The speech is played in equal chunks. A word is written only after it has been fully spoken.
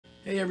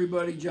Hey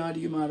everybody, John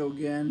D'Amato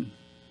again.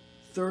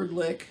 Third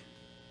lick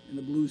in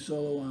the blues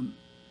solo. I'm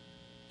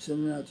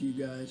sending it out to you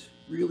guys.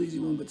 Real easy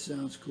one, but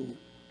sounds cool.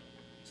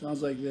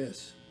 Sounds like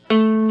this. So we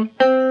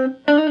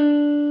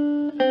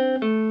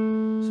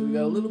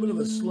got a little bit of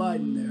a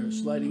slide in there,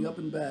 sliding up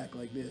and back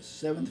like this.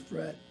 7th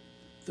fret,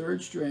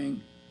 3rd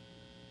string,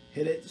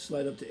 hit it,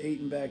 slide up to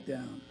 8 and back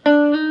down.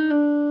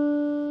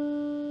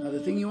 Now the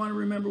thing you want to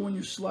remember when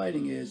you're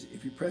sliding is,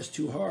 if you press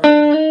too hard,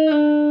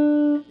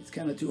 it's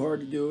kind of too hard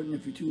to do it, and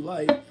if you're too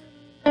light,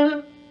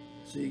 so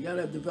you got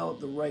to develop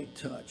the right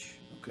touch,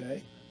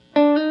 okay?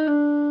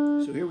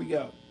 So here we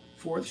go.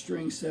 4th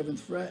string, 7th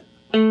fret,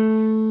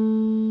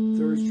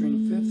 3rd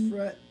string, 5th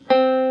fret,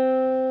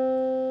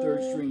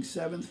 3rd string,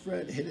 7th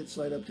fret, hit it,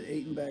 slide up to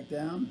 8 and back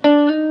down,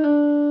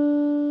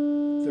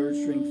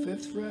 3rd string,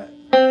 5th fret,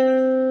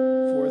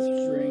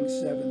 4th string,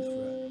 7th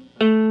fret.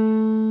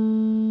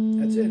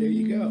 That's it, there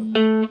you go.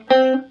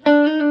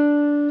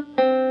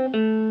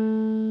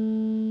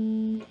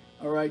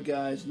 Alright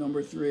guys,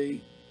 number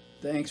 3,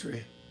 thanks for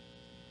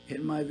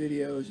hitting my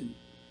videos and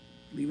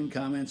leaving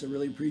comments. I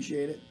really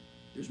appreciate it.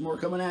 There's more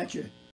coming at you.